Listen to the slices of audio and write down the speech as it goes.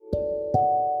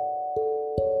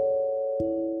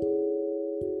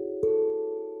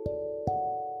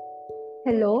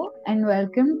Hello and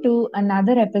welcome to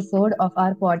another episode of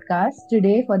our podcast.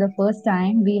 Today, for the first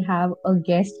time, we have a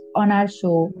guest on our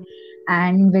show,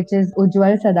 and which is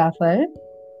Ujjwal Sadafal.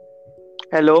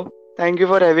 Hello, thank you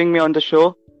for having me on the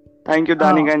show. Thank you, Oh,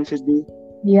 Danik and Siddhi,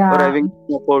 for yeah. having me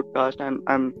on the podcast.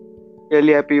 I'm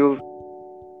really happy you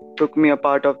took me a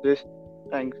part of this.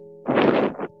 Thanks.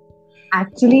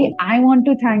 Actually, I want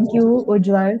to thank you,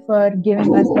 Ujjwal, for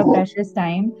giving us your precious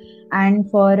time and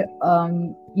for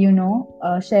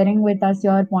sharing with us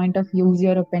your point of views,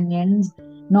 your opinions,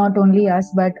 not only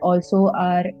us but also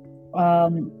our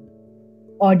um,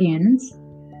 audience.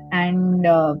 And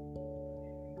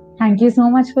thank you so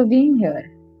much for being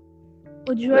here.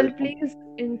 Ujjwal, Welcome. please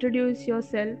introduce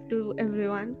yourself to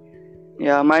everyone.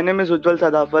 Yeah, my name is Ujjwal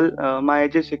Sadafal. My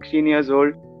age is 16 years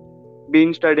old.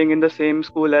 Been studying in the same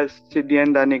school as Siddhi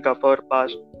and Danika for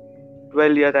past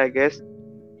 12 years, I guess.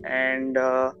 And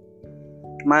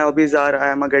my hobbies are I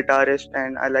am a guitarist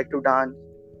and I like to dance,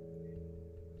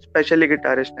 especially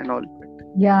guitarist and all.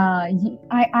 Yeah,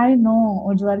 I know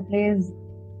Ujjwal plays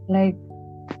like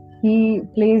he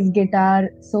plays guitar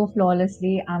so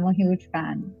flawlessly. I'm a huge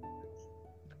fan.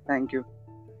 Thank you.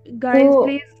 Guys, So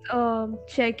please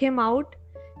check him out.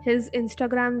 His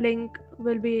Instagram link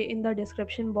will be in the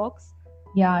description box.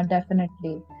 yeah,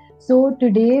 definitely. So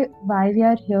today, why we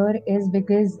are here is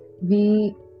because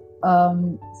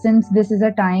since this is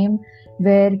a time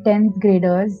where 10th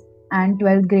graders and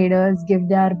 12th graders give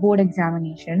their board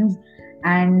examinations,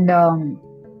 and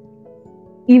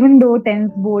even though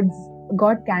 10th boards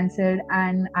got cancelled,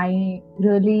 and I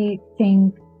really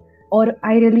think, or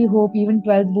I really hope even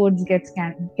 12th boards get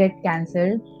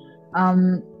cancelled.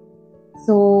 Um,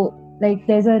 so like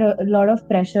there's a lot of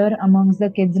pressure amongst the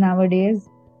kids nowadays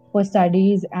for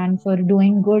studies and for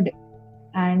doing good,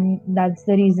 and that's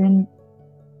the reason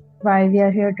why we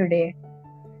are here today.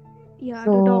 Yeah,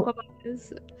 to talk So about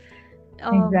this.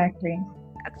 Um, exactly,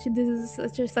 Actually, this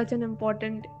is such an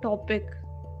important topic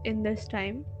in this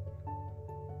time.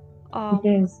 it Um,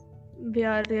 is we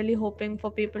are really hoping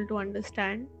for people to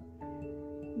understand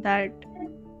that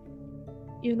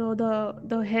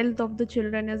the health of the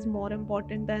children is more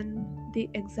important than the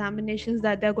examinations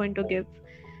that they're going to give.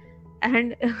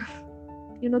 And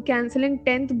canceling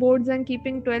 10th boards and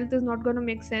keeping 12th is not going to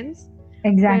make sense.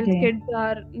 12th exactly. kids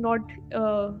are not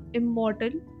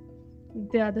immortal,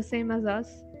 they are the same as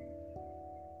us.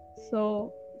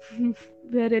 So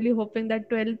we are really hoping that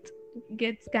 12th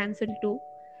gets cancelled too.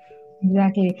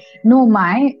 Exactly. No,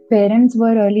 my parents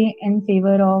were really in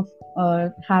favor of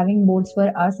having boards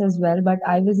for us as well, but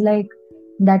I was like,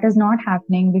 that is not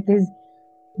happening because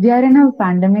we are in a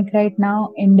pandemic right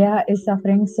now. India is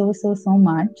suffering so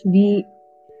much. We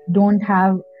don't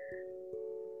have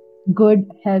good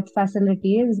health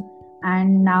facilities,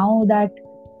 and now that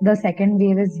the second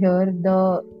wave is here,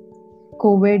 the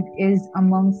COVID is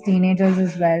amongst teenagers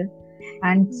as well,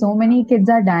 and so Yeah, many kids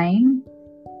are dying,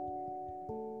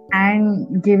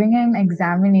 and giving an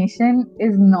examination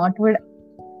is not what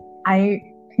I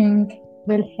think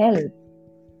will help.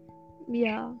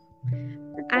 yeah.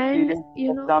 It's a And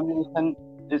serious examination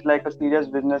is like a serious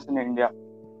business in India.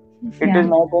 It Yeah, is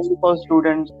not only for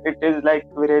students, it is like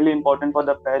really important for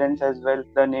the parents as well,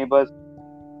 the neighbors,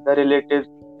 the relatives.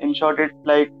 In short, it's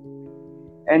like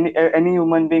any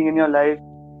human being in your life,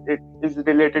 it is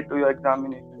related to your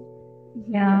examination.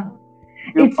 yeah. yeah,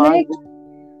 If you It's pass like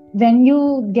when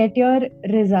you get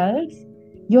results,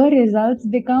 your results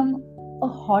become a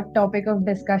hot topic of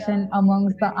discussion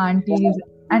amongst the aunties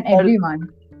and people, everyone.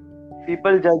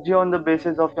 people judge you on the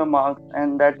basis of your marks,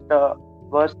 and that's the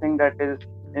worst thing that is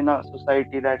in a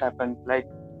society that happens. Like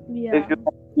if yeah, you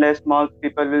have less marks,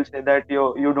 people will say that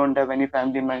you don't have any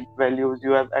family values,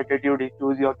 you have attitude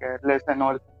issues, you're careless and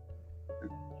all.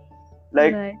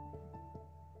 Like right.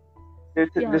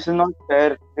 Yeah, this is not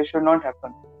fair. This should not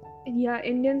happen. yeah.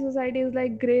 Indian society is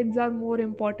like grades are more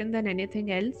important than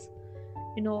anything else.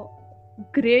 You know,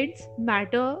 grades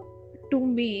matter to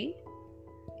me.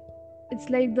 It's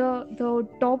like the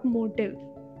top motive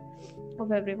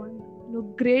of everyone.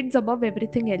 Grades above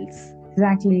everything else.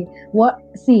 Exactly. What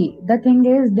see, the thing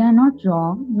is they're not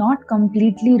wrong, not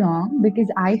completely wrong, because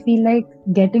I feel like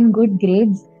getting good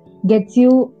grades gets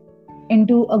you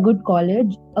into a good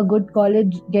college, a good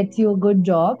college gets you a good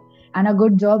job, and a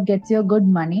good job gets you a good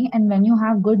money. And when you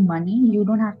have good money, you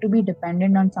don't have to be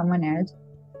dependent on someone else,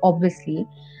 obviously.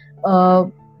 Uh,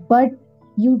 but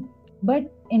you, but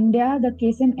India, the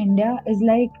case in India is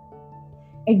like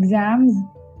exams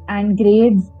and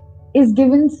grades is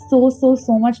given so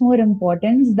much more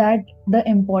importance that the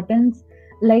importance,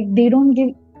 like they don't give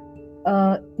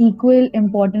equal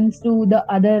importance to the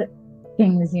other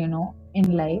things.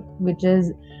 in life, which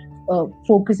is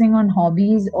focusing on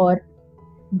hobbies or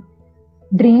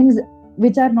dreams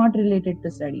which are not related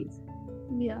to studies.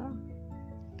 Yeah.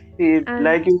 See, And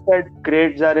like you said,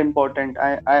 grades are important.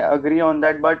 I agree on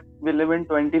that, but we live in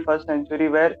 21st century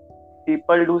where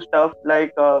people do stuff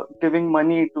like giving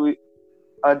money to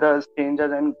others,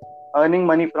 strangers, and earning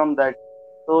money from that.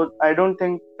 So I don't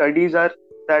think studies are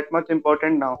that much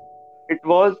important now. It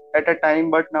was at a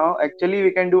time, but now actually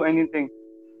we can do anything.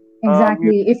 You,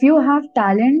 Exactly. If you have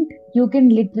talent, you can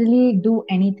literally do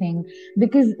anything.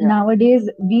 Because yeah, nowadays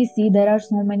we see there are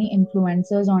so many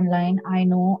influencers online. I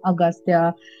know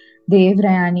Agastya, Dev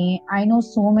Rayani. I know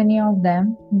so many of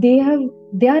them. They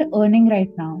are earning right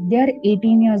now. They are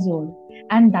 18 years old.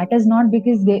 And that is not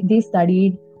because they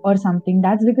studied or something.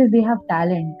 That's because they have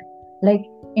talent. Like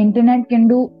internet can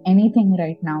do anything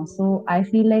right now. So I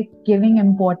feel like giving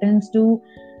importance to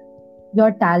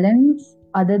your talents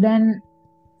other than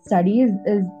studies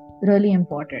is really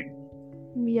important.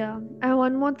 yeah, and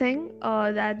one more thing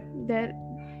that there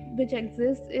which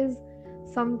exists is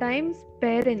sometimes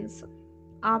parents,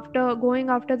 after going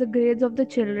after the grades of the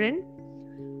children,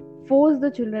 force the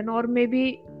children or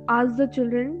maybe ask the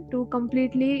children to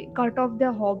completely cut off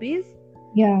their hobbies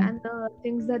Yeah, and the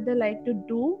things that they like to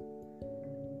do,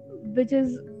 which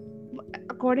is,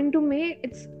 according to me,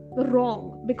 it's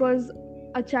wrong, because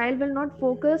a child will not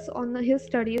focus on his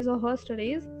studies or her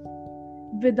studies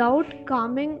without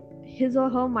calming his or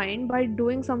her mind by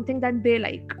doing something that they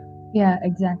like. yeah,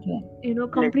 exactly.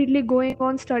 like Completely going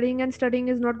on studying and studying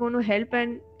is not going to help,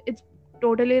 and it's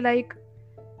totally like,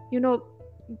 you know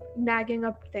nagging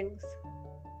up things.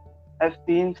 I've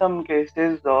seen some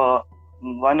cases.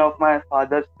 One of my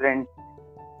father's friends,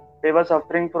 they were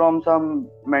suffering from some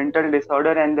mental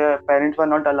disorder, and their parents were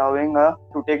not allowing her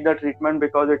to take the treatment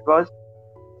because it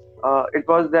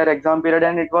was their exam period,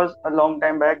 and it was a long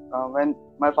time back when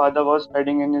my father was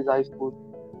studying in his high school.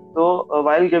 So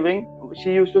while giving,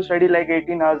 she used to study like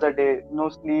 18 hours a day, no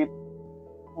sleep.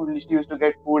 She used to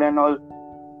get food and all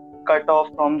cut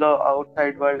off from the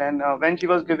outside world. And when she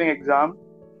was giving exam,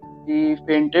 she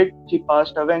fainted. She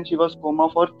passed away, and she was coma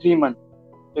for 3 months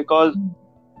because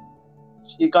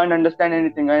she can't understand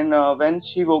anything. And when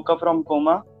she woke up from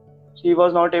coma, she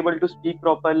was not able to speak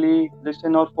properly,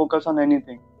 listen, or focus on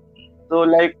anything. So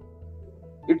like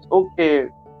it's okay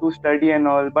to study and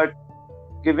all, but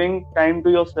giving time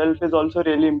to yourself is also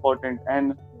really important.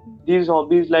 And these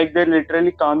hobbies, like, they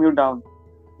literally calm you down.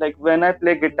 Like when I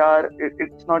play guitar,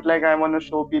 it's not like I want to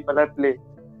show people I play.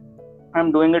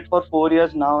 I'm doing it for 4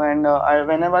 years now, and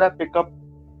whenever I pick up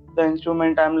the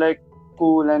instrument, I'm like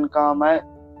cool and calm. I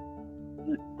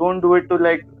don't do it to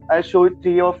like, I show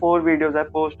 3 or 4 videos I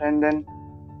post, and then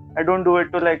I don't do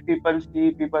it to like people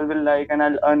see, people will like, and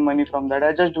I'll earn money from that.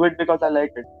 I just do it because I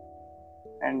like it.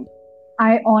 And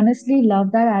I honestly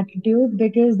love that attitude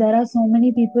because there are so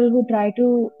many people who try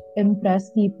to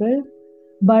impress people,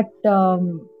 but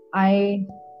I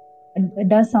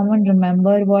does someone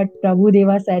remember what Prabhu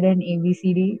Deva said in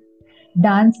ABCD?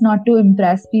 Dance not to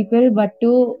impress people, but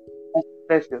to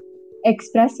bless you.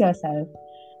 express yourself.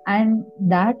 And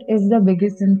that is the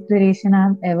biggest inspiration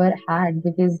I've ever had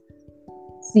because,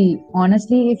 see,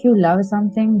 honestly, if you love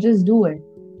something, just do it.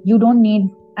 You don't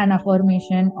need an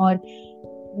affirmation, or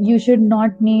you should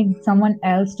not need someone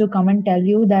else to come and tell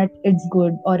you that it's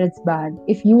good or it's bad.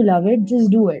 If you love it,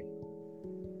 just do it.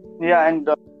 Yeah, Yeah. and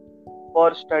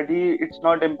for study, it's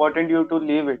not important you to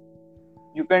leave it.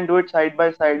 You can do it side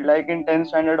by side. Like in 10th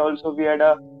standard, also we had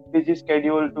a busy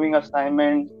schedule, doing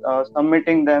assignments,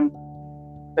 submitting them,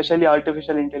 especially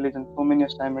artificial intelligence. So many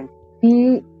assignments.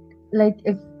 We like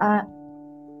if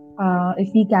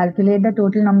we calculate the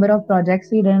total number of projects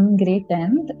we did in grade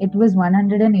 10th, it was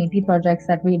 180 projects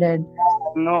that we did.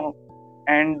 No,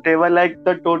 and they were like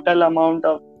the total amount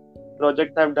of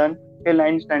projects I've done till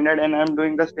 9th standard, and I'm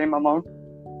doing the same amount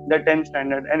the 10th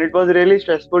standard. And it was really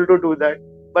stressful to do that,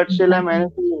 but still I Exactly.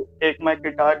 managed to take my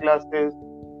guitar classes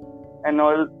and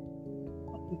all.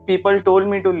 People told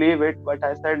me to leave it, but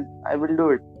I said I will do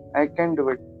it. I can do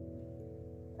it.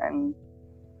 And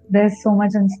There's so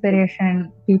much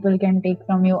inspiration people can take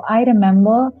from you. I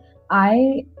remember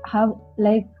I have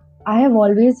like I have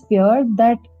always feared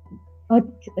that uh,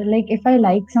 like if I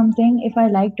like something, if I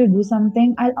like to do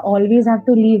something, I'll always have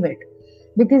to leave it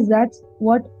because that's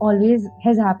what always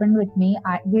has happened with me.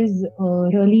 I was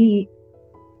really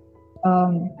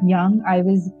young.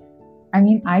 I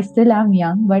mean, I still am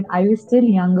young, but I was still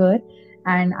younger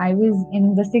and I was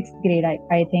in the sixth grade,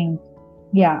 I think.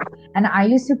 Yeah. And I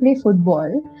used to play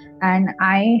football and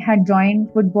I had joined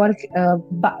football.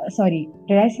 Sorry,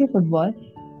 did I say football?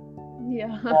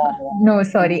 Yeah. No,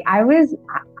 sorry.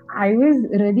 I was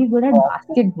really good at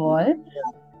basketball,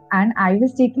 and I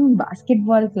was taking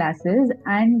basketball classes,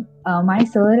 and my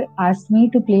sir asked me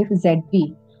to play for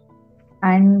ZP,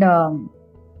 and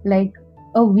like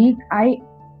a week I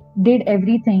did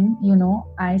everything.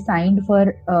 I signed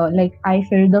for like I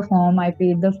filled the form, I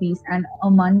paid the fees, and a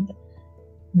month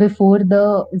before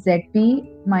the ZP,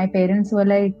 my parents were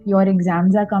like, "Your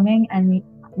exams are coming, and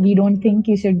we don't think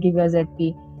you should give your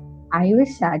ZP." I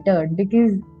was shattered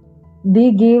because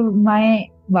they gave my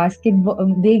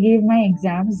they gave my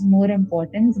exams more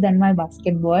importance than my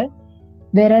basketball,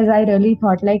 whereas I really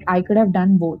thought like I could have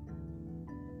done both.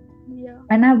 Yeah.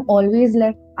 And I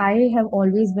have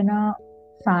always been a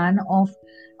fan of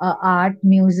art,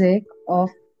 music, of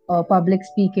public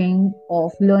speaking,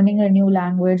 of learning a new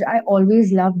language. I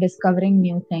always love discovering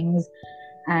new things,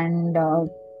 and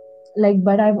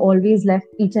but I've always left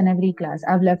each and every class.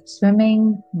 I've left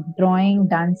swimming, drawing,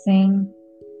 dancing,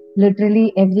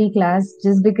 literally every class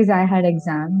just because I had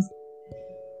exams,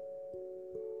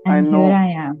 I and here know, I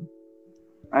am.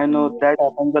 I know Yeah. that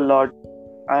happens a lot.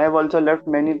 I have also left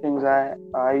many things.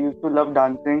 I used to love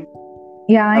dancing.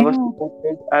 Yeah, I I was know.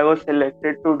 selected. I was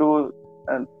selected to do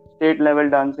state level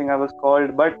dancing. I was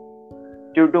called, but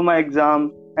due to my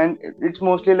exam, and it's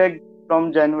mostly like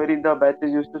from January the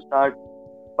batches used to start.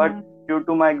 But Yeah, due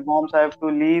to my exams, I have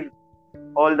to leave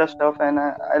all the stuff, and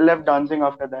I left dancing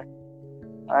after that.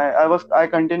 I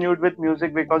continued with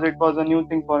music because it was a new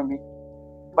thing for me.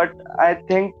 But I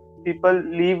think people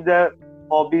leave their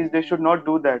hobbies. They should not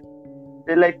do that.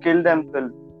 They like kill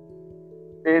themselves.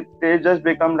 They just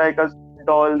become like a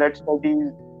doll that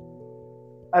studies.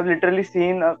 I've literally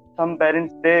seen some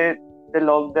parents, they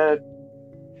lock their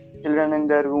children in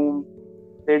their room.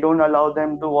 They don't allow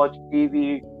them to watch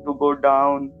TV, to go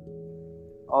down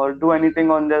or do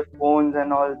anything on their phones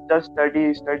and all. Just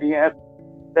study, study. And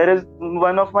there is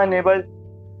one of my neighbors.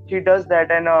 She does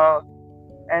that,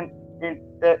 and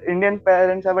the Indian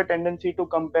parents have a tendency to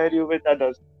compare you with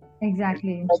others. It's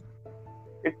exactly.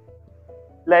 it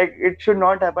like it should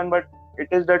not happen, but it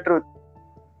is the truth.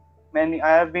 Many I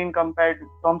have been compared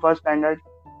from first standard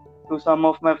to some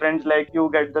of my friends. Like, you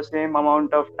get the same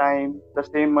amount of time, the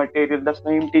same material, the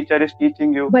same teacher is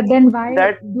teaching you. But then why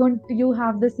That don't you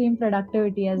have the same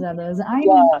productivity as others? I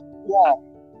know. yeah, yeah,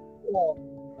 yeah.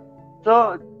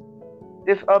 So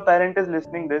if a parent is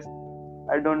listening this,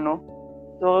 I don't know.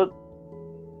 So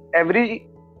every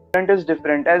student is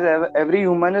different, as every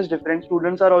human is different.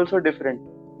 Students are also different.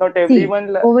 Not See,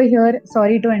 everyone. over here,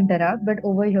 sorry to interrupt, but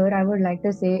over here, I would like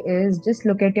to say is just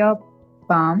look at your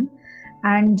palm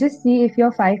and just see if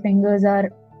your five fingers are,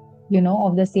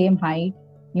 of the same height,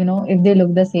 if they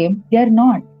look the same. They are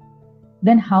not.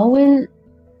 Then how will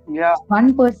Yeah,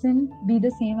 one person be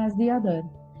the same as the other?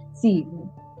 See,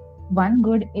 one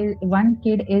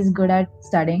kid is good at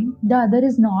studying, the other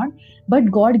is not, but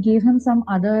God gave him some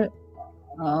other,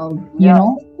 uh, you yeah.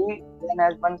 know, Everyone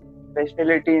has one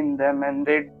specialty in them, and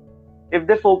if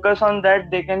they focus on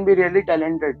that, they can be really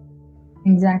talented.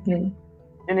 exactly.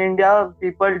 In India,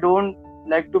 people don't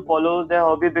like to follow their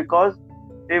hobby because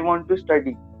they want to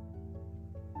study.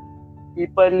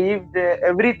 People leave their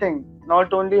everything,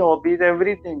 not only hobbies,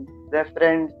 everything. Their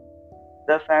friends,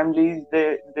 their families,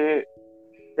 they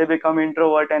become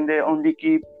introvert and they only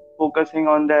keep focusing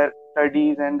on their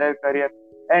studies and their career.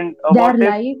 And Their what if,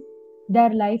 life, their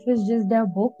life is just their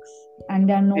books and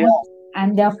their yeah, notes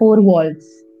and their four walls.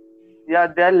 yeah,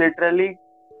 they are literally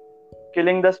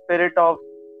killing the spirit of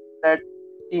that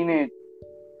teenage.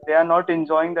 They are not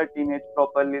enjoying the teenage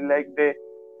properly. Like,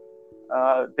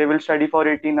 they will study for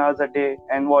 18 hours a day,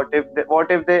 and what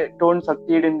if they don't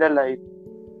succeed in their life?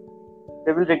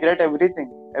 They will regret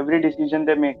everything, every decision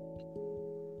they make.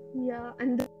 Yeah,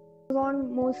 and this goes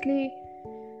on mostly,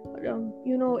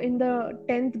 in the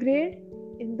 10th grade,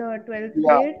 in the 12th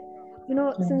Yeah, grade.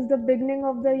 Yeah. Since the beginning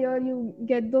of the year, you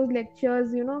get those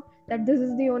lectures, that this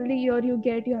is the only year you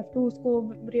get. You have to score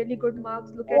really good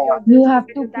marks. Look at yeah, your You this, look have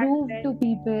at to your that prove to test.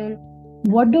 people.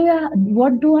 What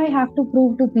do I have to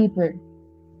prove to people?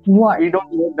 What? we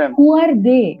don't know them. Who are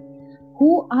they?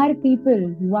 Who are people?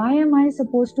 Why am I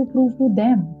supposed to prove to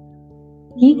them?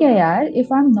 ठीक है Yeah. यार,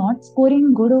 if I'm not scoring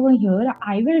good over here,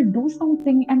 I will do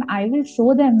something and I will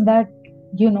show them that,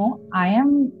 I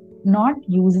am not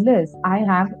useless. I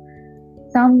have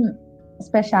some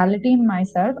speciality in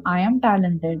myself. I am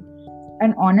talented.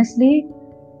 And honestly,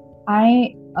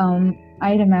 I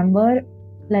remember,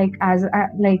 like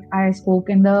I spoke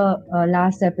in the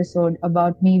last episode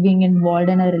about me being involved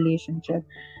in a relationship.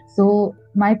 So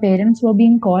my parents were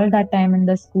being called that time in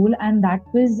the school, and that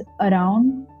was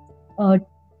around uh,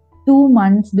 2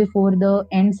 months before the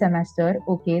end semester.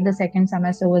 Okay, the second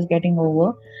semester was getting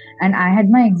over, and I had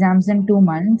my exams in 2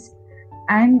 months.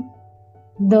 And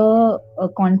the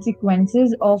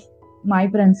consequences of my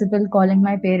principal calling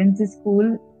my parents to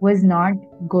school was not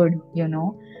good,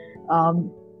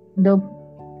 the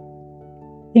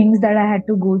things that I had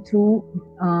to go through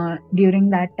during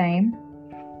that time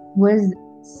was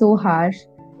so harsh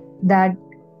that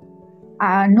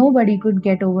nobody could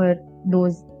get over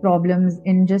those problems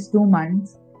in just 2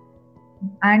 months.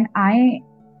 And I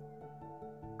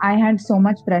had so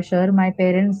much pressure. My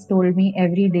parents told me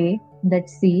every day that,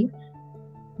 see,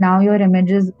 now your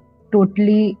image is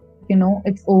totally,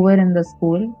 it's over in the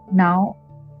school. Now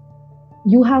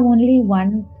you have only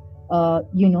one,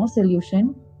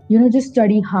 solution. Just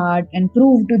study hard and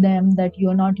prove to them that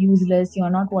you're not useless, you're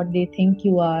not what they think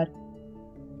you are.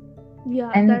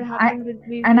 Yeah, and that i happened with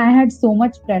me and I too. had so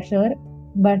much pressure,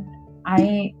 but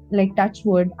I, like, touch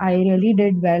wood, I really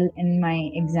did well in my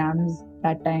exams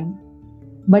that time.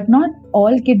 But not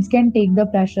all kids can take the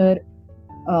pressure,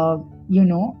 uh, you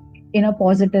know in a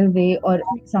positive way or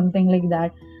something like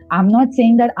that. I'm not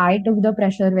saying that I took the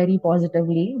pressure very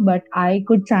positively, but I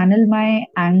could channel my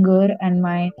anger and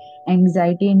my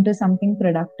anxiety into something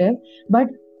productive. But,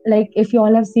 like, if you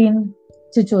all have seen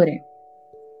Chichore,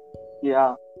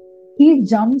 Yeah. he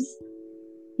jumps,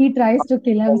 he tries to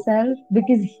kill himself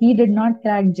because he did not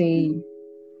crack JE.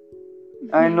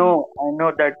 I know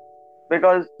that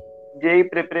because JEE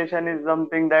preparation is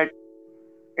something that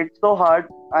it's so hard.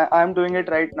 I'm doing it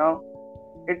right now.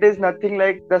 It is nothing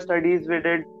like the studies we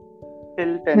did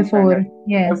till 10th Before, standard.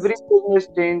 yes. Everything is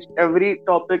changed. Every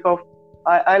topic of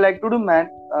I like to do math.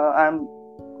 I'm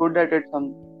good at it.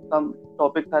 Some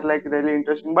topics are like really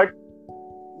interesting, but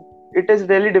it is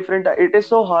really different. It is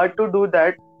so hard to do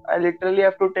that. I literally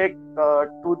have to take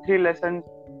 2 3 lessons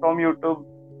from YouTube,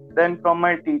 then from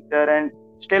my teacher, and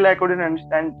still I couldn't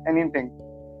understand anything.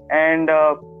 And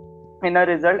in a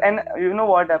result, and you know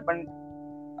what happened?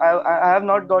 I have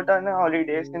not gotten a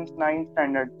holiday since ninth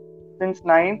standard. Since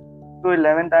ninth to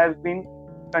 11th, I have been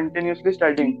continuously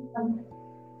studying.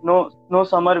 No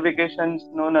summer vacations,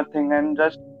 no nothing, and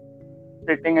just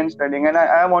sitting and studying. And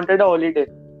I wanted a holiday.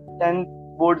 10th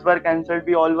boards were cancelled.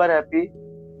 We all were happy,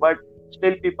 but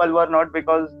still people were not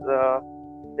because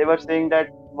they were saying that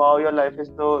wow, your life is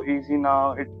so easy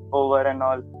now, it's over and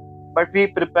all. But we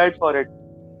prepared for it.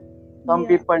 Some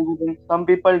Yeah, people didn't. Some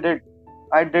people did.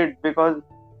 I did because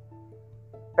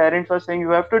parents were saying you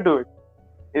have to do it.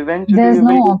 Eventually There's you no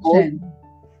will give boards. option.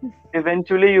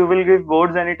 Eventually you will give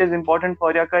boards, and it is important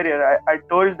for your career. I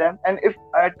told them, and if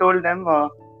I told them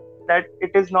that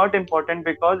it is not important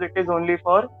because it is only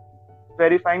for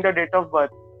verifying the date of birth.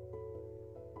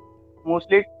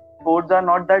 Mostly boards are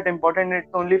not that important.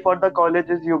 It's only for the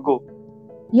colleges you go.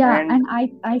 Yeah, And and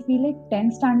I feel like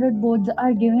 10th standard boards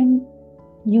are given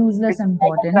useless it's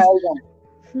like a importance, trial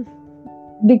run.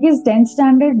 because 10th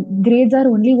standard grades are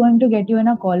only going to get you in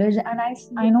a college. And I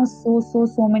yeah, know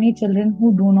so many children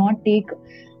who do not take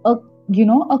a,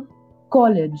 a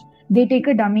college. They take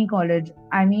a dummy college.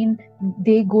 I mean,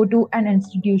 they go to an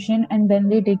institution and then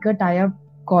they take a tie up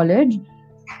college,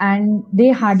 and they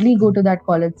hardly go to that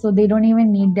college, so they don't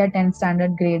even need their 10th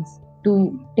standard grades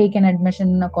to take an admission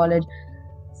in a college.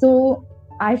 So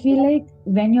I feel like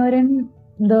when you're in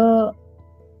the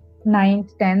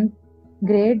ninth, 10th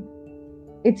grade,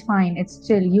 it's fine, it's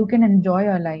chill, you can enjoy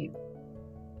your life,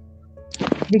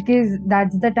 because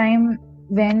that's the time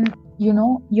when,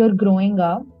 you're growing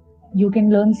up, you can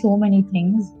learn so many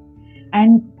things.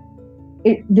 And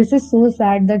this is so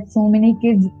sad that so many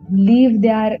kids leave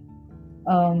their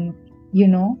um, you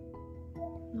know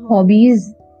hobbies.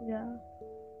 hobbies Yeah,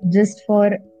 just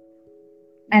for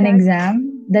an that,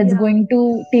 exam that's yeah, going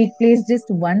to take place just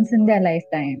once in their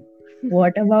lifetime.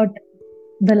 What about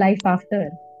the life after?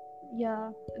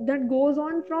 yeah. That goes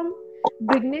on from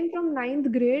beginning from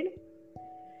ninth grade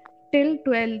till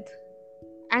 12th.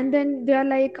 And then they are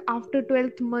like, after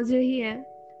 12th, maze hi hai.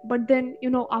 But then,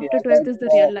 after Yeah, 12th that's is the the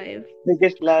real life.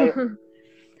 biggest lie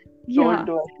told Yeah,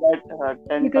 to us that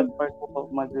 10 because tak pad lo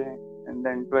maze and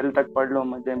then 12 tak pad lo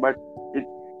maze, but it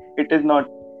it is not.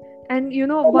 and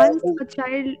The once life is a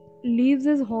child leaves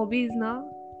his hobbies now,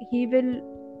 he will,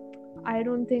 I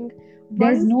don't think,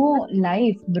 There's once, no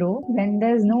life, bro, when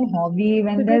there's no yeah, hobby,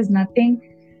 when because there's nothing.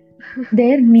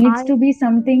 There needs I to be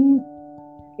something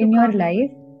to in your calm down.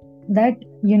 life that,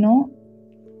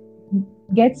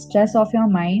 gets stress off your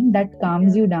mind, that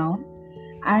calms Yeah, you down.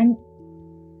 And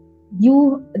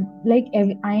you, like,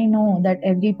 I know that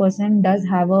every person does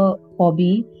have a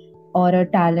hobby or a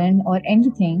talent or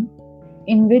anything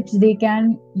in which they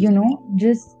can,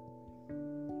 just,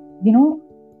 you know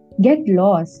get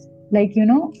lost. Like,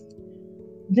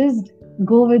 just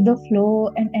go with the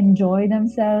flow and enjoy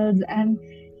themselves and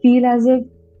feel as if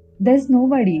there's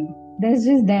nobody, there's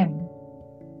just them.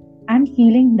 And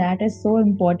feeling that is so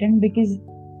important because,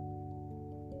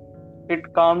 It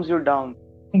calms you down,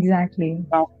 exactly,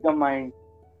 calms your mind,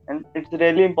 and it's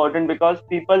really important because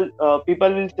people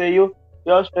will say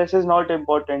your stress is not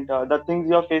important. The things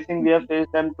you are facing, we have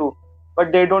faced them too,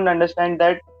 but they don't understand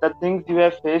that the things you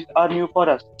have faced are new for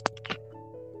us,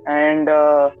 and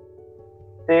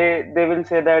they will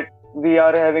say that we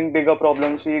are having bigger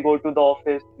problems. We go to the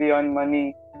office, we earn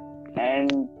money,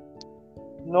 and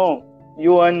no,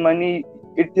 you earn money.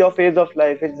 It's your phase of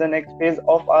life. It's the next phase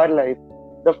of our life.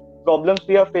 The problems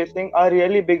we are facing are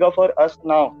really bigger for us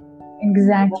now. So I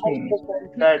exactly.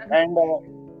 understand that, and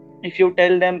if you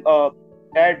tell them,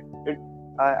 Dad,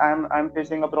 I'm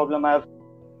facing a problem. I have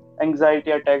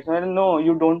anxiety attacks. Well, no,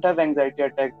 you don't have anxiety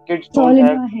attacks. Kids It's all don't in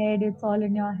have. your head, it's all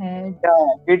in your head. Yeah,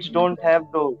 kids don't have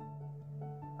those.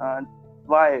 Uh,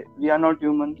 why? We are not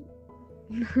human.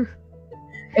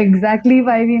 Exactly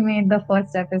why we made the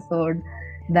first episode,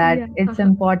 that Yeah. it's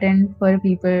important for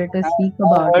people to I, speak I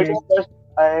about heard it. your first.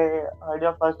 I heard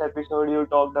your first episode. You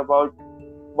talked about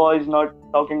boys not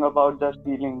talking about their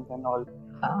feelings and all,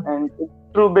 Uh, and it's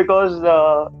true because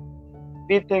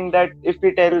we think that if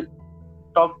we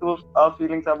talk to our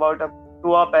feelings about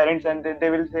to our parents, and they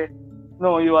will say,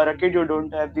 no, you are a kid, you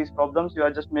don't have these problems, you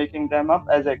are just making them up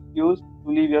as excuse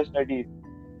to leave your studies.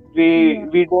 Yeah.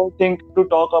 We don't think to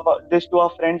talk about this to our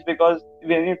friends, because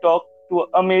when you talk to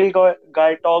a male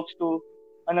guy talks to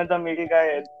another male guy,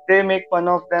 they make fun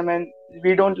of them, and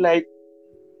we don't like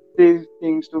these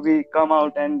things to be come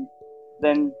out and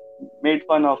then made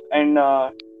fun of. And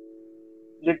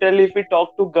literally, if we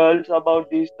talk to girls about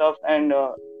these stuff, and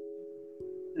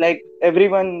like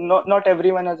everyone, not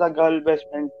everyone has a girl best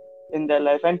friend in their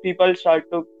life, and people start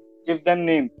to give them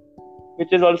names,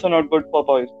 which is also not good for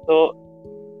boys. So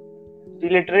we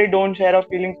literally don't share our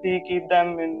feelings, we keep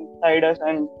them inside us,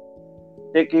 and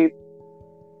they keep.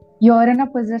 you're in a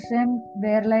position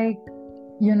where, like,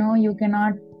 you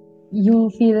cannot, you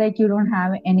feel like you don't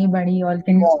have anybody, you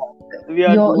can, Yeah, we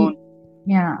are you're, alone.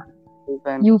 yeah,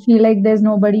 And you feel like there's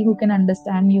nobody who can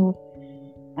understand you.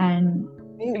 And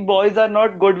we boys are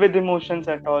not good with emotions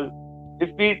at all. If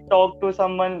we talk to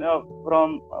someone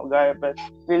from a guy, but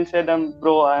we'll say them,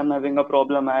 bro, I am having a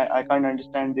problem, I can't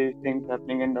understand these things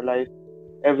happening in the life,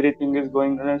 everything is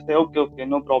going on. I say, okay, okay,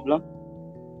 no problem.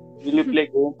 Will you play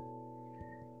game?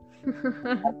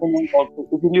 Nothing on talk to.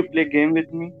 Will you play game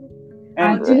with me?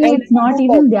 actually, And it's not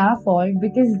even their fault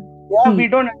because, yeah, we see,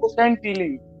 don't understand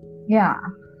feelings. yeah,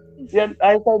 Yeah,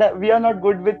 I said that we are not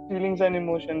good with feelings and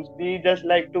emotions. We just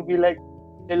like to be like,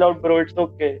 chill out, bro. It's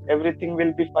okay. Everything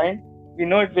will be fine. We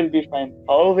know it will be fine.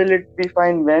 How will it be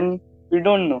fine when we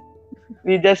don't know?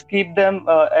 We just keep them,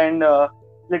 and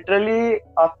literally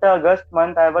after August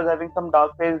month, I was having some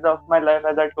dark phase of my life,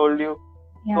 as I told you.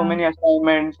 So yeah, many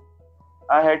assignments.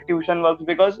 I had tuition works,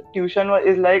 because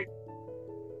is like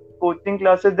coaching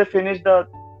classes. They finish the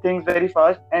things very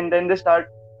fast, and then they start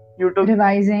you to.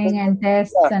 revising and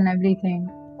tests Yeah, and everything.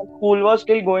 school was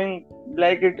still going,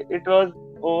 like it was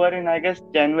over in, I guess,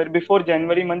 January. Before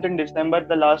January month, in December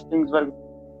the last things were.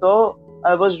 So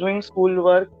I was doing school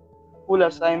work, school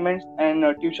assignments, and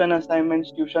tuition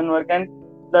assignments, tuition work, and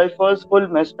life was full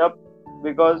messed up,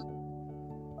 because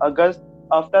August,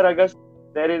 after August,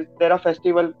 there are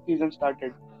festival season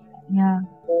started. Yeah,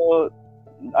 So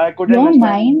I couldn't your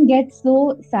understand. mind gets so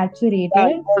Yeah, it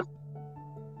saturated. was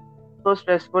so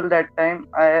stressful that time.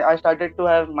 I started to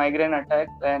have migraine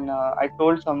attacks, and I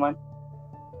told someone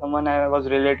I was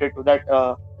related to, that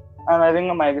I'm having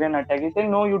a migraine attack. He said,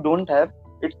 no, you don't have.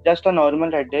 It's just a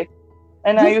normal headache.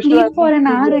 And I Just used to sleep have for this an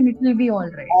hour severe. and it will be all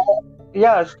right.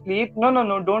 Yeah, sleep. No, no,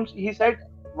 no, don't. He said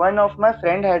one of my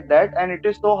friend had that, and it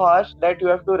is so harsh that you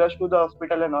have to rush to the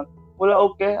hospital and all. Well,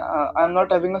 okay, I'm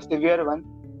not having a severe one,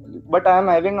 but I am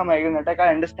having a migraine attack. I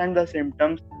understand the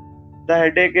symptoms. The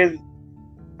headache is,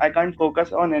 I can't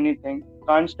focus on anything,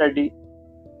 can't study.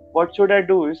 What should I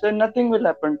do? He said, nothing will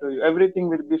happen to you. Everything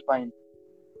will be fine.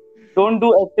 Don't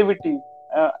do activities.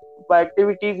 Uh, by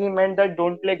activities, he meant that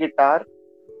don't play guitar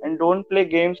and don't play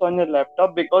games on your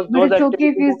laptop, because But those it's okay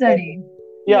if activities you are very. study.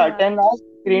 Yeah, Yeah. 10 hours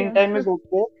screen Yeah. time is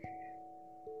okay,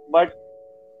 but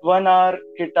 1 hour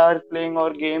guitar playing or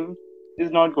game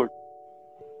is not good.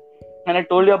 And I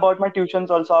told you about my tuitions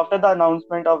also. After the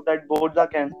announcement of that boards are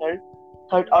cancelled,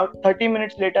 30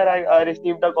 minutes later, I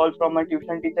received a call from my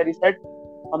tuition teacher. He said,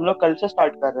 हम लोग कल से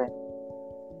start कर रहे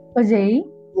हैं. For JEE,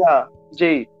 Yeah,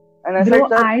 J. And I said, bro,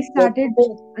 sir, I what started, it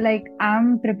is? like,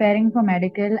 I'm preparing for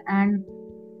medical, and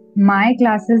My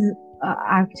classes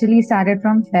actually started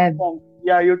from Feb.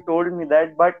 Yeah, you told me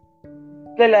that, but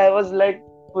still I was like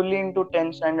fully into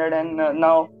 10th standard, and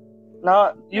now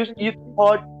you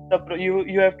thought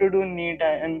you have to do neat,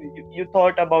 and you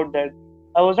thought about that.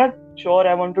 I was not sure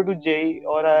I want to do J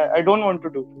or I don't want to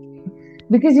do.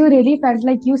 Because you really felt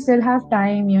like you still have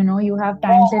time, you have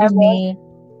time Yeah, till May.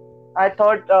 I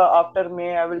thought after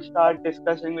May I will start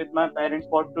discussing with my parents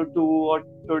what to do, what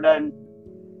should I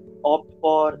opt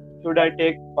for, should I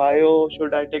take bio,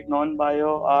 should I take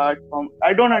non-bio, art,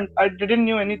 I didn't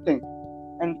knew anything,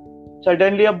 and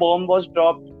suddenly a bomb was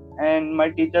dropped, and my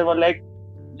teacher was like,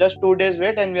 just 2 days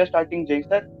wait, and we are starting J,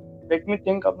 sir. Let me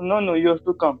think of, no, you have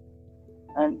to come,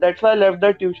 and that's why I left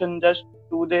the tuition just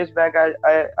 2 days back.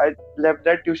 I left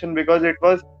that tuition because it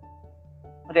was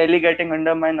really getting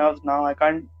under my nerves. Now I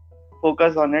can't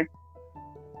focus on it.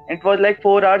 It was like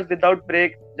 4 hours without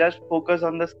break, just focus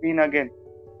on the screen again.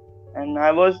 And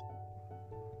I was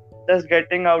just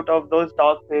getting out of those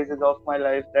dark phases of my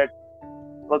life that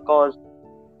were caused.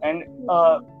 And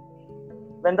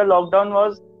when the lockdown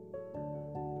was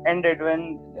ended,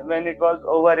 when it was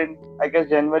over in, I guess,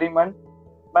 January month,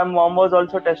 my mom was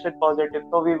also tested positive.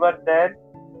 So we were there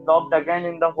locked again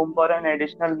in the home for an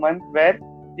additional month, where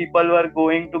people were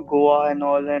going to Goa and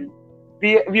all. And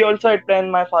we also had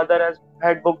planned. My father has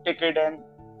had booked ticket.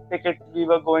 We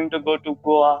were going to go to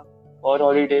Goa for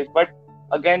holidays, but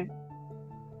again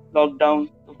lockdown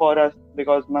for us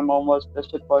because my mom was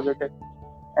tested positive.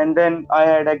 And then I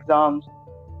had exams,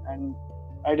 and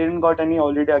I didn't got any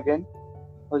holiday again.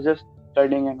 I was just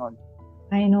studying and all.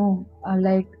 I know,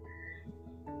 like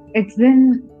it's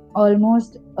been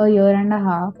almost a year and a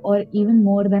half, or even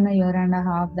more than a year and a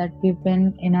half, that we've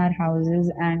been in our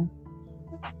houses, and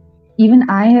even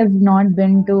I have not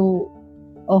been to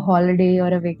a holiday or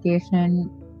a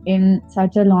vacation in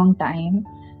such a long time.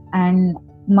 And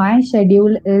my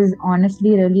schedule is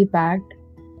honestly really packed.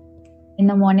 In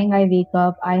the morning, I wake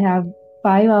up, I have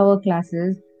 5-hour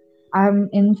classes. I'm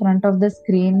in front of the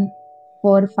screen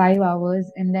for 5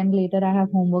 hours, and then later I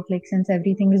have homework. Like, since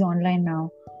everything is online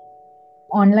now,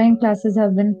 online classes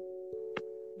have been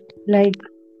like,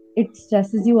 it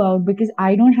stresses you out because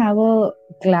I don't have a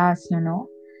class,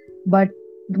 but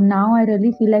now I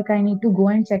really feel like I need to go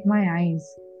and check my eyes.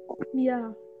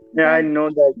 Yeah, Yeah, I that's know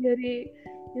that. really,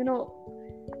 you know,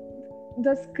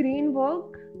 the screen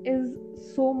work is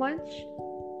so much,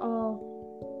 uh,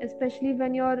 especially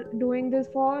when you're doing this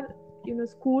for,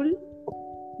 school,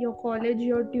 your college,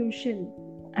 your tuition.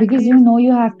 At Because least,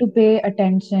 you have to pay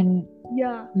attention,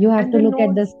 yeah, you have and to the look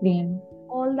at the notes, screen.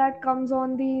 all that comes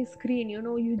on the screen.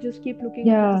 You just keep looking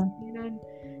into the Yeah,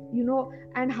 screen,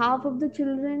 and half of the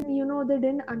children, they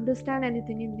didn't understand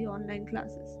anything in the online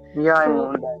classes. Yeah, I So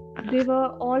know that. they were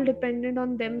all dependent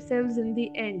on themselves in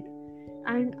the end.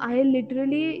 And I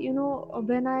literally,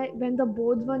 when the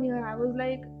boards were near, I was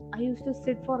like, I used to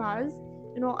sit for hours.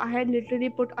 I had literally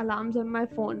put alarms on my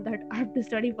phone that I have to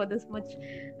study for this much.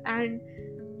 And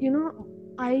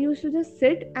I used to just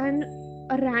sit, and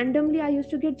randomly I used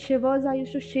to get shivers, I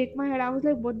used to shake my head, I was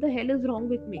like, what the hell is wrong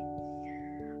with me?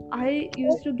 I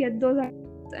used to get those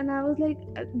attacks, and I was like,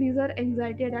 these are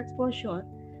anxiety attacks for sure.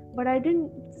 But I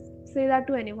didn't say that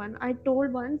to anyone. I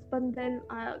told once, but then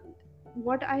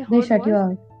what I they heard shut you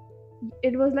was, out.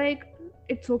 it was like,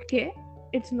 it's okay,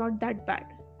 it's not that bad,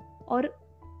 or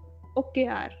okay,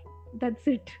 yaar, that's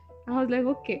it. I was like,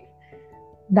 okay.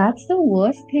 That's the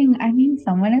worst thing. I mean,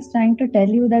 someone is trying to tell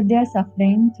you that they are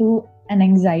suffering through an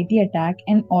anxiety attack,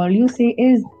 and all you say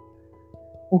is,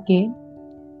 okay.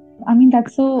 I mean,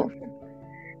 that's so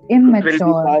It will be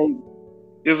immature. fine.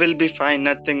 You will be fine.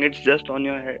 Nothing. It's just on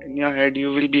your head. In your head,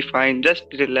 you will be fine. Just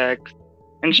relax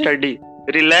and Just study.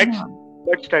 Relax, Yeah,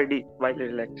 but study while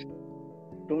relaxed.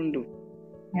 Don't do.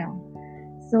 yeah.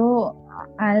 So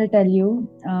I'll tell you,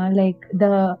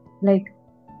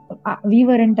 we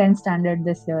were in 10th standard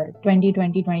this year,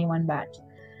 2020-21 batch,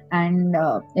 and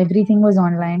everything was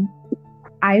online.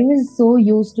 I was so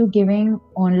used to giving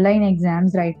online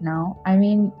exams right now. I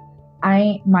mean,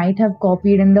 I might have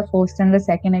copied in the first and the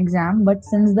second exam, but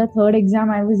since the third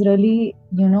exam, I was really,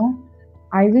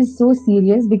 I was so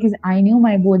serious because I knew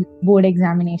my board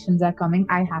examinations are coming.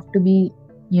 I have to be,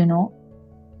 you know,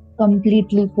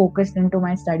 completely focused into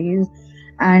my studies.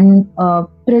 And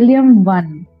Prelim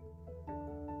 1,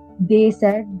 the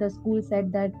school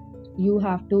said that you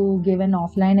have to give an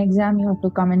offline exam, you have to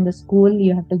come in the school,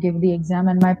 you have to give the exam.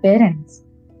 And my parents,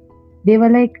 they were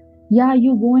like, yeah,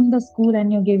 you go in the school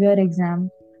and you give your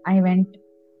exam. I went,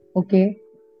 okay,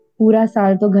 पूरा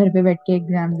साल तो घर पे बैठ के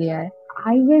exam दिया है.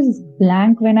 I was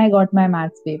blank when I got my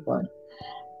maths paper.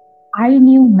 I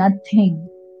knew nothing.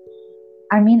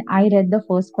 I mean, I read the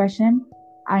first question.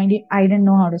 I didn't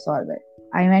know how to solve it.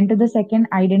 I went to the second.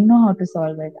 I didn't know how to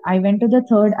solve it. I went to the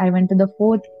third. I went to the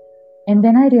fourth. And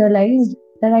then I realized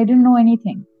that I didn't know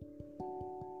anything.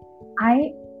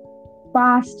 I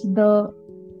passed the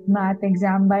math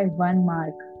exam by 1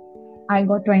 mark. I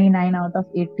got 29 out of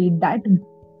 80.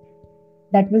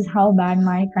 That was how bad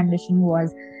my condition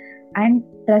was. And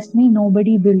trust me,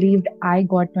 nobody believed I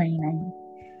got 29.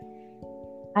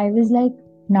 I was like,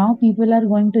 now people are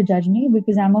going to judge me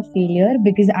because I'm a failure,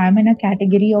 because I'm in a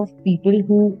category of people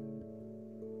who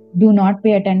do not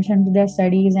pay attention to their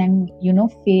studies and,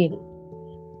 fail.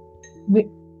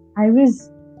 I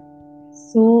was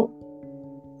so,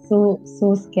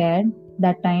 so scared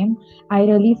that time. I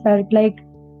really felt like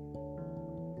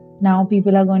now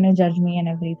people are going to judge me and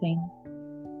everything.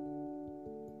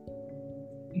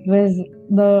 It was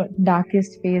the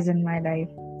darkest phase in my life,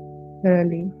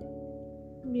 really.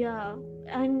 Yeah,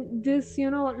 and this,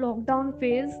 lockdown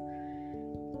phase,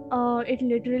 it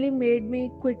literally made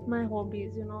me quit my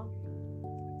hobbies.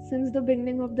 Since the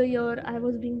beginning of the year, I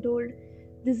was being told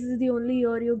this is the only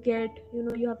year you get,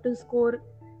 you have to score.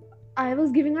 I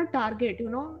was giving a target,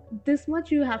 this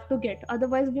much you have to get.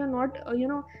 Otherwise, we are not,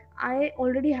 I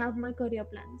already have my career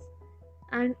plans.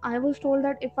 And I was told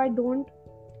that if I don't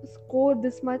score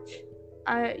this much,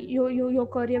 your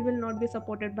career will not be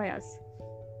supported by us.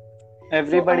 So I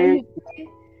Everybody, literally,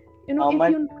 how if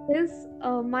much? you notice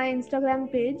my Instagram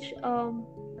page,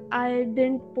 I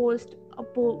didn't post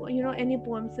any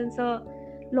poems since a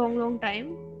long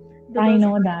time, I because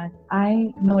know that. I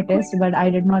I noticed, quit. but I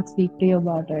did not speak to you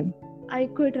about it. I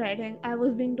quit writing. I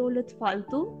was being told it's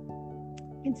faltu,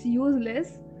 it's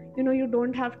useless. You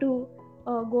don't have to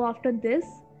go after this,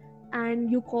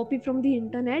 and you copy from the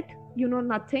internet. You know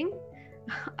nothing.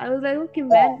 I was like, okay,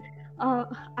 man. Uh,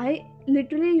 I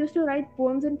literally used to write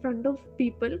poems in front of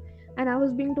people, and I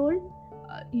was being told,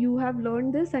 you have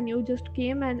learned this and you just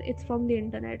came and it's from the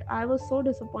internet. I was so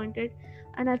disappointed,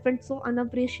 and I felt so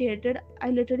unappreciated.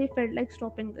 I literally felt like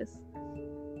stopping this.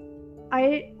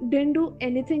 I didn't do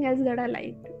anything else that I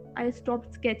liked. I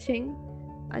stopped sketching,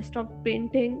 I stopped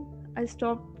painting, I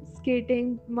stopped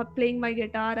skating, playing my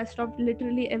guitar, I stopped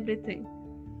literally everything.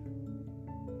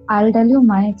 I'll tell you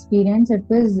my experience. It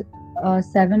was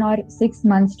 7 or 6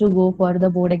 months to go for the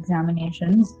board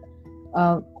examinations,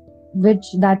 uh, which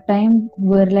that time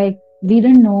were like we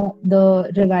didn't know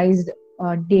the revised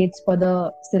dates for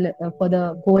for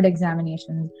the board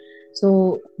examinations.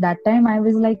 So that time I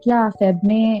was like, yeah, Feb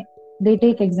May they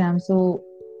take exams, so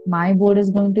my board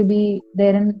is going to be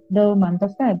there in the month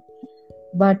of Feb.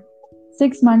 But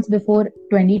 6 months before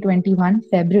 2021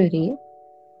 February,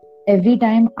 every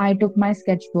time I took my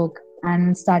sketchbook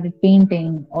and started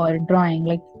painting or drawing,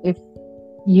 like if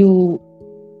you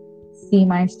see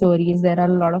my stories, there are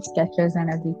a lot of sketches and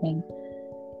everything.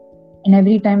 And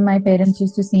every time my parents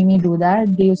used to see me do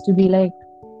that, they used to be like,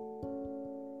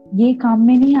 "ये काम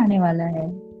में नहीं आने वाला है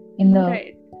in the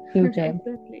Right. future.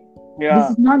 Exactly. This Yeah,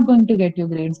 is not going to get you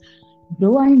grades." Bro,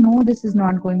 I know this is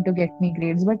not going to get me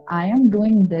grades, but I am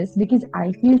doing this because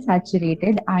I feel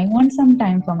saturated. I want some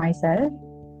time for myself.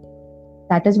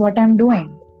 That is what I'm doing.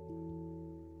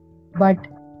 But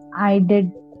I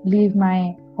did leave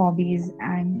my hobbies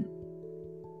and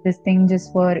this thing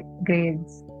just for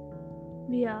grades.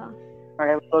 Yeah.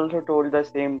 I was also told the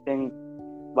same thing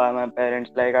by my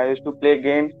parents. Like I used to play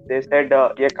games, they said,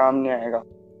 "ये काम नहीं आएगा."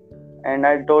 And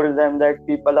I told them that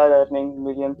people are earning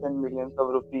millions and millions of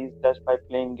rupees just by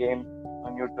playing games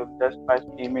on YouTube, just by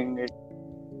streaming it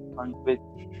on Twitch,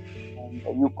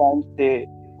 and you can't say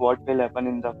what will happen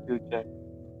in the future.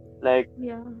 Like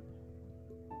Yeah.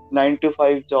 9 to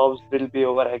 5 jobs will be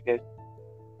over, I guess.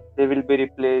 They will be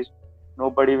replaced.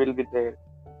 Nobody will be there.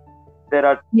 There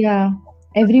are Yeah,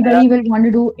 there are everybody will want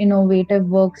to do innovative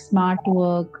work, smart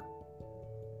work.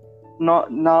 no,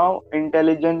 now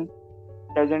intelligence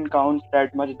doesn't count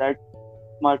that much. That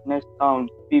smartness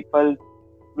counts. People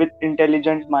with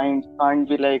intelligent minds can't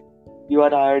be like, you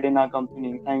are hired in our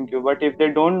company, thank you. But if they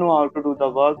don't know how to do the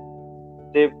work,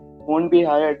 they won't be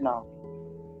hired now.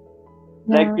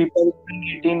 Like Yeah, people spend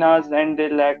 18 hours and they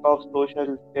lack of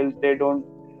social skills, they don't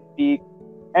speak.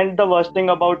 And the worst thing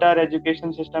about our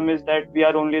education system is that we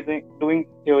are only doing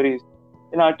theories.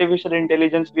 In artificial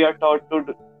intelligence, we are taught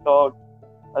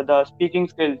the speaking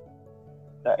skills,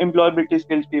 the employability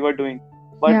skills we were doing.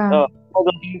 But yeah, for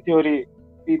the theory,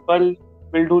 people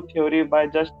will do theory by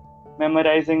just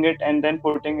memorizing it and then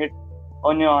putting it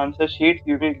on your answer sheet.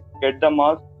 You will get the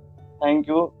marks. Thank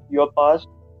you, you're passed,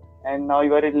 and now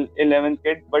you are 11th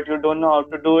kid, but you don't know how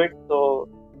to do it. So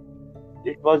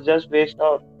it was just waste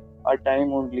of our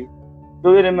time only.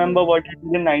 Do you remember Yeah. what you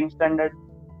did in ninth standard?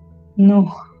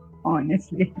 No,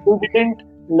 honestly. You didn't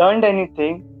learn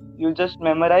anything. You just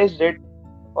memorized it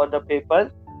for the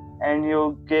papers, and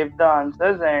you gave the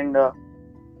answers. And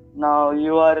now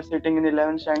you are sitting in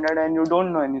 11th standard and you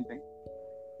don't know anything.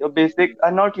 Your basics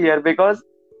are not clear because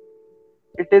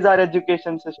it is our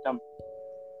education system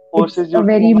It's forces a you to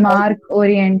very memorize. mark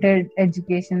oriented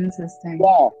education system.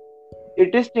 Yeah,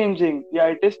 it is changing. Yeah,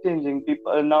 it is changing.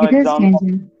 People now It is exams,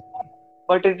 changing.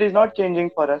 but it is not changing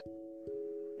for us.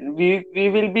 We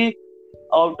will be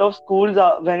out of schools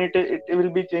when it will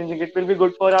be changing. It will be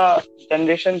good for a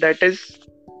generation that is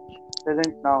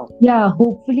present now. Yeah,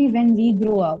 hopefully when we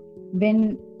grow up,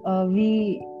 when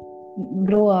we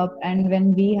grow up and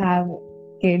when we have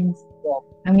kids.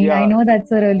 I mean, I Yeah, know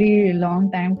that's a really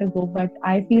long time to go, but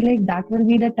I feel like that will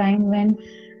be the time when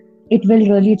it will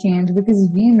really change because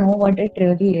we know what it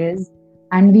really is,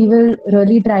 and we will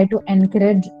really try to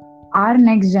encourage our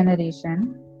next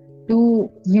generation to,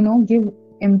 give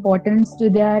importance to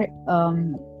their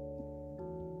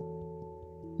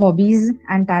hobbies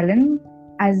and talent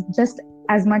as just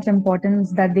as much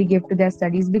importance that they give to their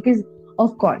studies, because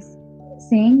of course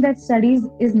saying that studies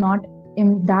is not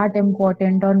that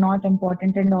important or not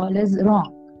important and all is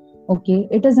wrong. Okay,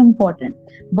 it is important,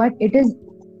 but it is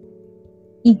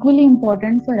equally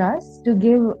important for us to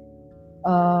give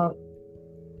uh,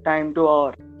 time to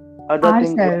our other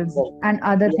things as ourselves well. and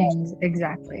other Yeah, things.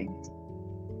 Exactly.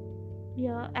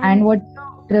 Yeah, And and what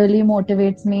really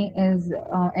motivates me is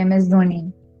MS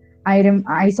Dhoni.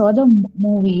 I saw the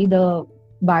movie, the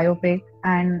biopic,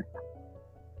 and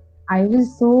I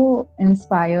was so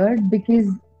inspired because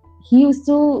he used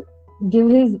to give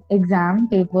his exam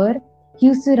paper. He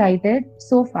used to write it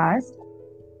so fast.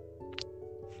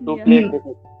 to play yeah, He,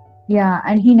 cricket. yeah,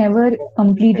 and he never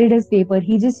completed his paper.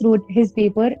 He just wrote his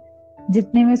paper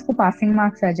जितने में उसको passing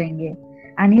marks आ जाएंगे.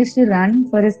 And he used to run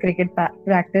for his cricket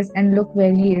practice and look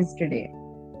where he is today.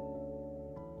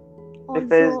 If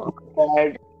his also,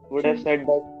 dad would have true. said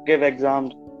that give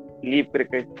exams, leave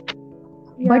cricket.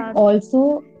 But Yeah,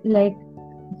 also, like,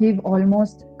 we've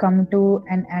almost come to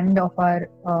an end of our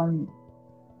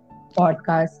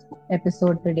podcast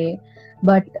episode today.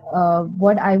 But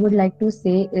what I would like to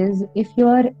say is if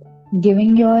you're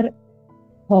giving your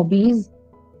hobbies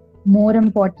more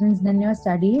importance than your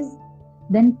studies,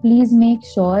 then please make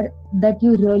sure that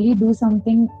you really do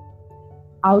something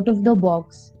out of the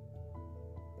box,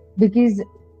 because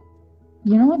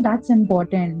that's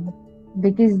important,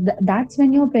 because that's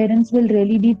when your parents will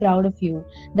really be proud of you,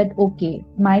 that okay,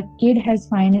 my kid has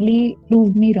finally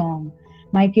proved me wrong,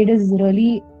 my kid is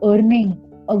really earning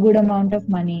a good amount of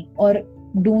money, or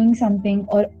doing something,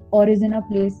 or is in a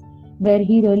place where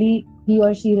he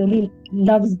or she really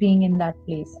loves being in that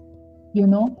place you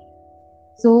know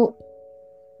so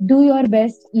do your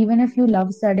best. Even if you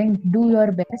love studying, do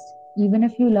your best. Even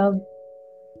if you love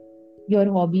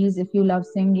your hobbies, if you love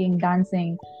singing,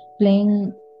 dancing,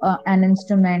 playing an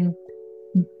instrument,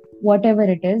 whatever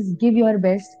it is, give your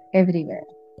best everywhere.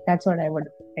 That's what I would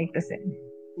like to say.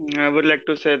 I would like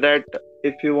to say that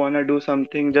if you wanna do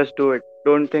something, just do it.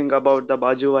 Don't think about the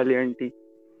baju wali auntie.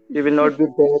 She will not be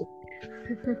there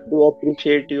to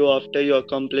appreciate you after you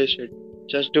accomplish it.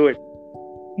 Just do it.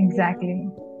 yeah. Exactly.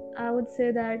 I would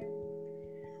say that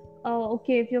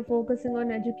okay, if you're focusing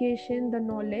on education, the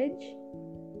knowledge,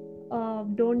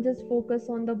 don't just focus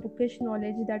on the bookish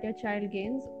knowledge that your child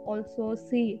gains. Also,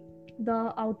 see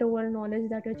the outer world knowledge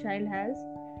that your child has,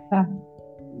 Yeah.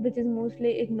 which is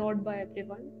mostly ignored by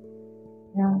everyone.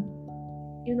 Yeah.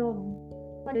 You know,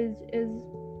 is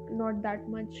not that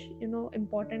much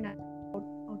important as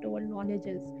outer world knowledge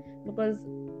is, because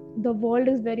the world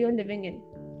is where you're living in.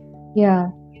 Yeah.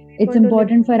 You're It's going to live.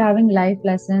 important for having life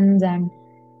lessons and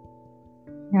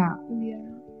yeah. Yeah.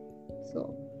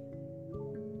 So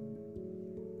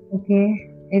Okay.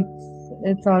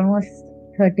 It's almost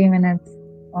 30 minutes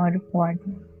or what?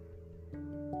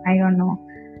 I don't know.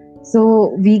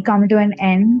 So we come to an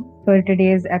end for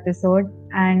today's episode,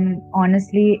 and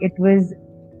honestly, it was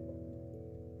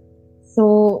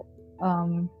so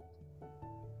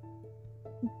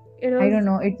it I was. don't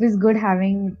know, it was good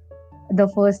having the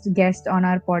first guest on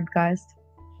our podcast,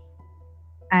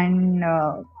 and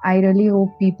I really hope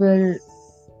people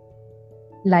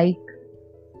like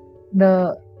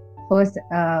the first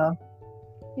guest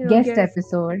Guest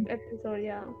episode. episode.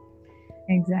 Yeah.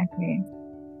 Exactly.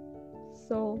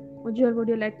 So Ujjwal, would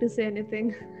you like to say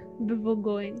anything before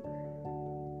going?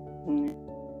 Mm,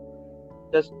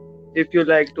 Just if you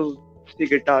like to see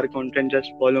guitar content,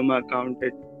 just follow my account.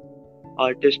 It's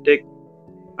artistic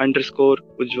underscore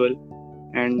Ujjwal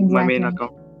and my main Exactly.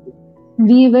 account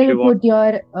We if will you want. put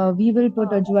your we will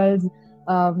put Uh, Ujjwal's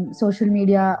social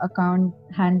media account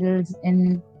handles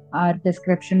in our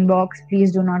description box.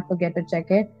 Please do not forget to check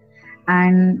it.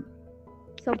 And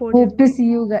Support hope to him. see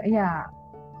you guys. Yeah.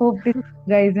 Hope to see you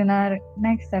guys in our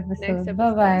next Next episode.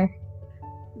 Bye episode. bye.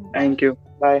 Bye. Thank you.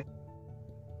 Bye.